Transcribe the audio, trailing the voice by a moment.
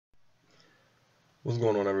What's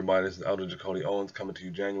going on, everybody? This is Elder Jacody Owens coming to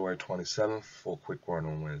you January 27th for a quick word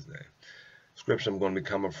on Wednesday. Scripture I'm going to be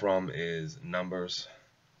coming from is Numbers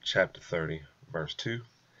chapter 30, verse 2.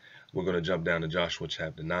 We're going to jump down to Joshua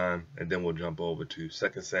chapter 9, and then we'll jump over to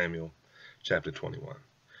 2 Samuel chapter 21.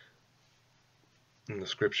 And the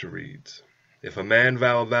scripture reads, If a man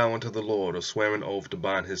vow a vow unto the Lord, or swear an oath to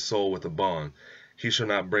bind his soul with a bond, he shall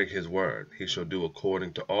not break his word. He shall do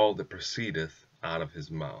according to all that proceedeth out of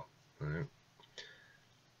his mouth. All right?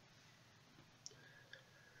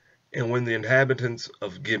 And when the inhabitants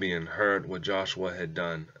of Gibeon heard what Joshua had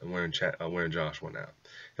done, we're in Joshua now.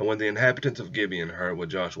 And when the inhabitants of Gibeon heard what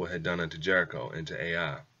Joshua had done unto Jericho and to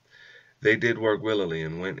Ai, they did work willily,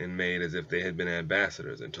 and went and made as if they had been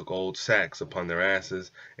ambassadors, and took old sacks upon their asses,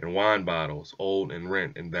 and wine bottles, old and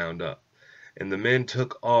rent and bound up. And the men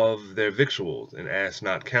took of their victuals, and asked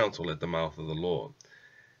not counsel at the mouth of the Lord.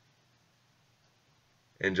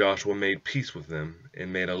 And Joshua made peace with them,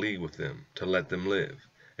 and made a league with them, to let them live.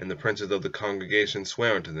 And the princes of the congregation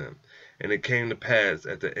sware unto them. And it came to pass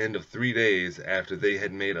at the end of 3 days after they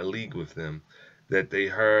had made a league with them, that they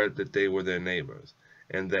heard that they were their neighbors,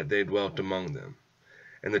 and that they dwelt among them.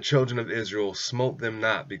 And the children of Israel smote them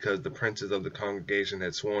not, because the princes of the congregation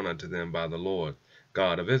had sworn unto them by the Lord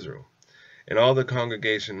God of Israel. And all the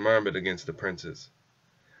congregation murmured against the princes.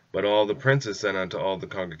 But all the princes said unto all the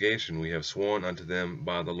congregation, We have sworn unto them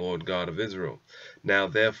by the Lord God of Israel. Now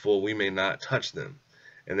therefore we may not touch them.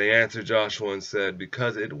 And they answered Joshua and said,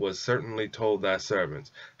 Because it was certainly told thy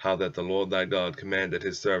servants, how that the Lord thy God commanded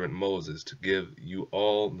his servant Moses to give you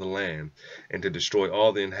all the land, and to destroy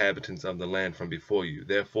all the inhabitants of the land from before you.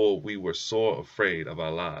 Therefore we were sore afraid of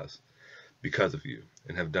our lives because of you,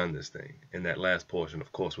 and have done this thing. And that last portion,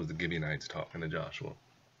 of course, was the Gibeonites talking to Joshua.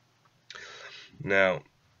 Now,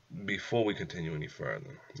 before we continue any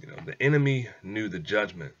further, the enemy knew the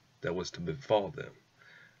judgment that was to befall them.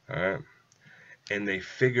 All right? And they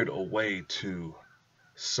figured a way to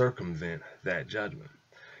circumvent that judgment.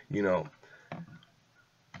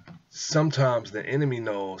 Sometimes the enemy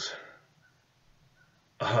knows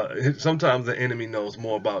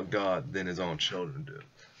more about God than his own children do.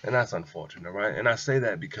 And that's unfortunate, right? And I say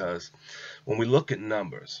that because when we look at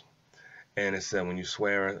Numbers, and it said when you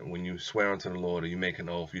swear unto the Lord, or you make an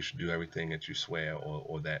oath, you should do everything that you swear,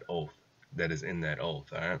 or that oath that is in that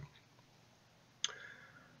oath, all right?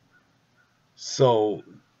 So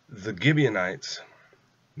the Gibeonites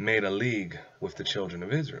made a league with the children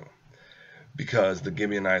of Israel, because the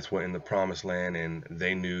Gibeonites were in the promised land, and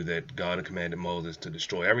they knew that God had commanded Moses to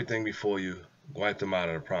destroy everything before you, wipe them out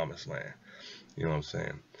of the promised land. You know what I'm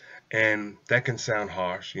saying? And that can sound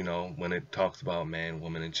harsh, when it talks about man,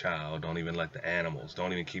 woman, and child. Don't even let the animals,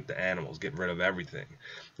 don't even keep the animals, get rid of everything.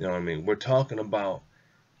 You know what I mean? We're talking about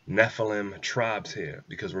Nephilim tribes here,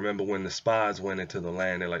 because remember when the spies went into the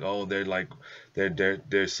land, they're like, oh,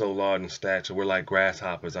 they're so large in stature, we're like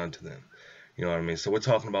grasshoppers unto them. You know what I mean? So we're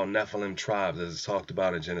talking about Nephilim tribes, as it's talked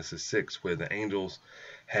about in Genesis 6, where the angels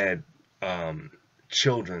had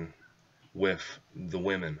children with the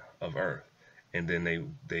women of earth, and then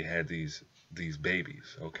they had these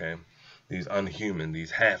babies, okay, these unhuman, these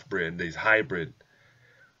half-bred, these hybrid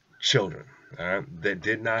children, all right, that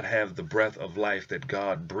did not have the breath of life that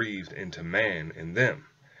God breathed into man in them.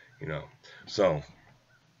 So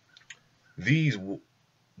these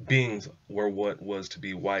beings were what was to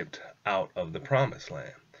be wiped out of the promised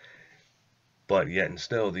land, but yet and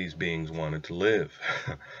still these beings wanted to live.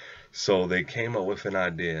 So they came up with an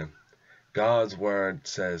idea. God's word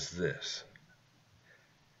says this.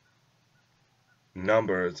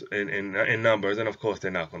 Numbers, in Numbers, and of course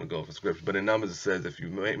they're not going to go for scripture, but in Numbers it says, if you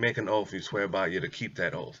make an oath, you swear by it, you're to keep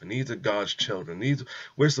that oath. And these are God's children.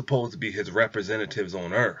 We're supposed to be his representatives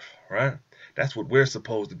on earth, right? That's what we're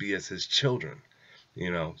supposed to be as his children.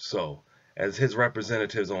 So as his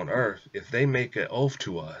representatives on earth, if they make an oath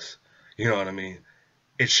to us, you know what I mean,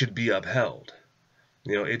 it should be upheld.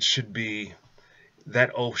 It should be,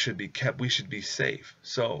 that oath should be kept. We should be safe.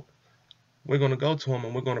 So we're going to go to him,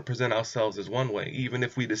 and we're going to present ourselves as one way. Even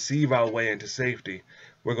if we deceive our way into safety,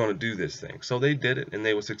 we're going to do this thing. So they did it, and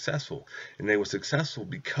they were successful. And they were successful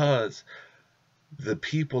because the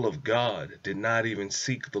people of God did not even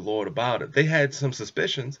seek the Lord about it. They had some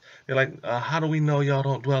suspicions. They're like, how do we know y'all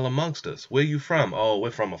don't dwell amongst us? Where you from? Oh, we're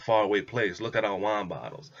from a faraway place. Look at our wine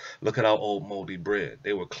bottles. Look at our old moldy bread.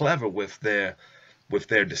 They were clever with their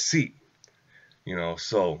deceit.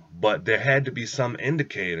 But there had to be some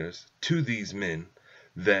indicators to these men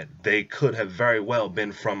that they could have very well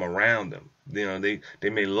been from around them. They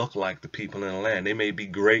may look like the people in the land. They may be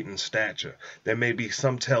great in stature. There may be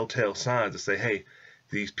some telltale signs that say, hey,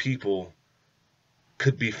 these people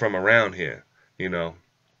could be from around here. you know.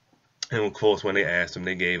 And of course, when they asked him,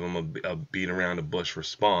 they gave him a beat around the bush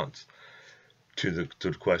response to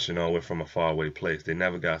the question, oh, we're from a faraway place. They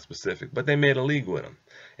never got specific, but they made a league with him.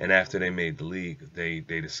 And after they made the league, they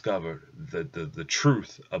discovered the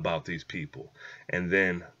truth about these people. And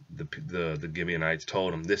then the Gibeonites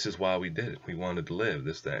told them, this is why we did it. We wanted to live,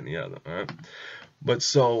 this, that, and the other. All right? But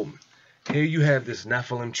so here you have this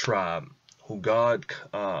Nephilim tribe who God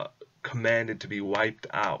commanded to be wiped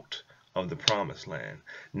out of the promised land.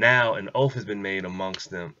 Now an oath has been made amongst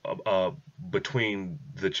them, between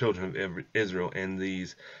the children of Israel and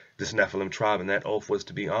this Nephilim tribe, and that oath was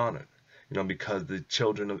to be honored, you know, because the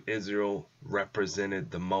children of Israel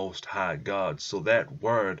represented the Most High God. So that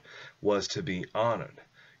word was to be honored,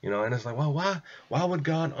 you know. And it's like, well, why would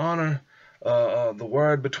God honor the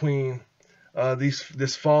word between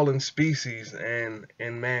this fallen species and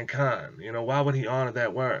mankind? You know, why would he honor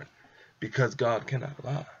that word? Because God cannot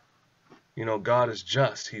lie. You know, God is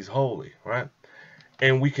just. He's holy, right?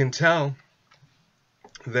 And we can tell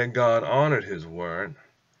that God honored his word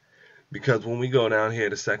because when we go down here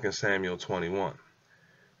to 2 Samuel 21,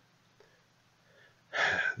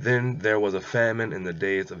 then there was a famine in the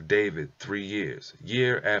days of David 3 years,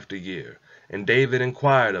 year after year. And David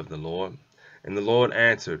inquired of the Lord, and the Lord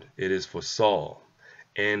answered, it is for Saul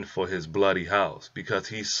and for his bloody house, because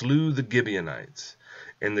he slew the Gibeonites.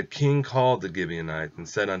 And the king called the Gibeonites and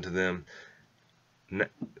said unto them,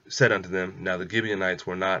 now the Gibeonites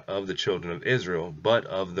were not of the children of Israel, but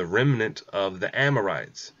of the remnant of the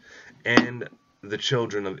Amorites. And the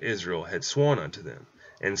children of Israel had sworn unto them.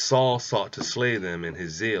 And Saul sought to slay them in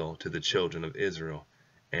his zeal to the children of Israel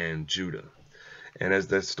and Judah. And as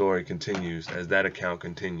that story continues, as that account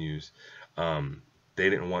continues, they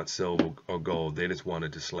didn't want silver or gold. They just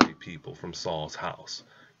wanted to slay people from Saul's house,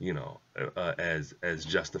 you know, as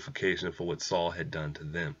justification for what Saul had done to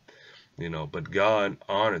them, you know. But God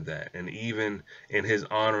honored that, and even in his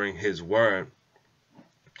honoring his word,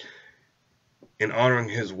 there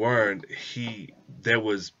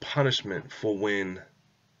was punishment for when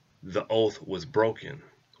the oath was broken.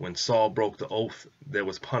 When Saul broke the oath, there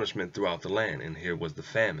was punishment throughout the land, and here was the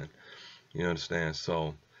famine. You understand?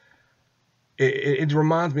 So it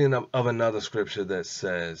reminds me of another scripture that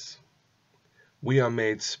says, we are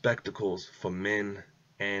made spectacles for men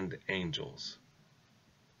and angels.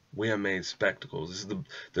 We are made spectacles. This is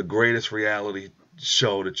the greatest reality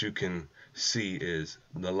show that you can see, is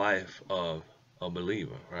the life of a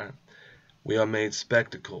believer, right? We are made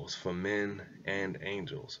spectacles for men and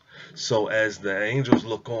angels. So as the angels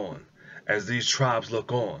look on, as these tribes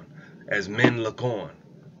look on, as men look on,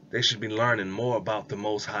 they should be learning more about the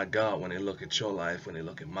Most High God when they look at your life, when they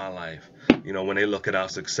look at my life, you know, when they look at our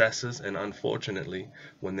successes, and unfortunately,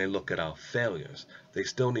 when they look at our failures. They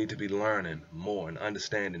still need to be learning more and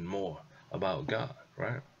understanding more about God,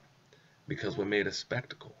 right? Because we're made a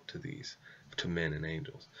spectacle to men and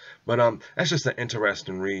angels. But that's just an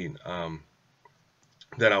interesting read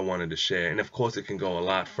that I wanted to share. And of course, it can go a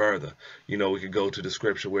lot further. You know, we could go to the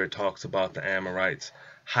scripture where it talks about the Amorites'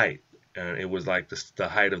 height. And it was like the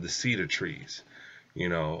height of the cedar trees, you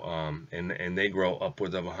know, and they grow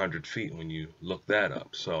upwards of 100 feet when you look that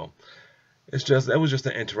up. So that was just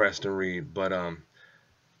an interesting read. But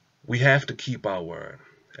we have to keep our word.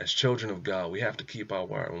 As children of God, we have to keep our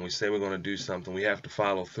word. When we say we're going to do something, we have to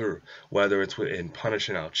follow through, whether it's in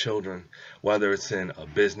punishing our children, whether it's in a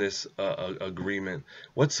business agreement,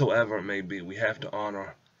 whatsoever it may be. We have to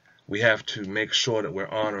honor. We have to make sure that we're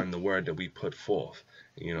honoring the word that we put forth.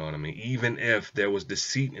 You know what I mean? Even if there was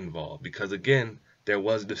deceit involved, because again, there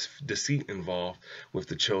was deceit involved with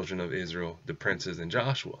the children of Israel, the princes and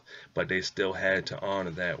Joshua, but they still had to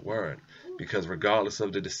honor that word, because regardless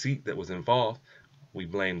of the deceit that was involved, we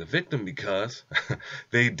blame the victim because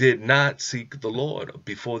they did not seek the Lord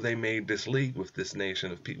before they made this league with this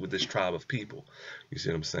nation of people, with this tribe of people. You see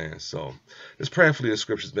what I'm saying? So, just prayerfully, the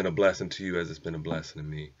scripture has been a blessing to you as it's been a blessing to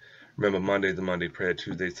me. Remember, Monday is the Monday prayer,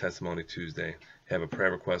 Tuesday is Testimony Tuesday. Have a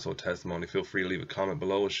prayer request or testimony, feel free to leave a comment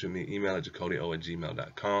below or shoot me an email at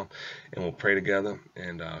jacodyo@gmail.com, and we'll pray together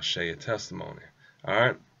and I'll share your testimony. All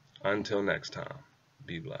right, until next time,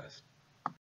 be blessed.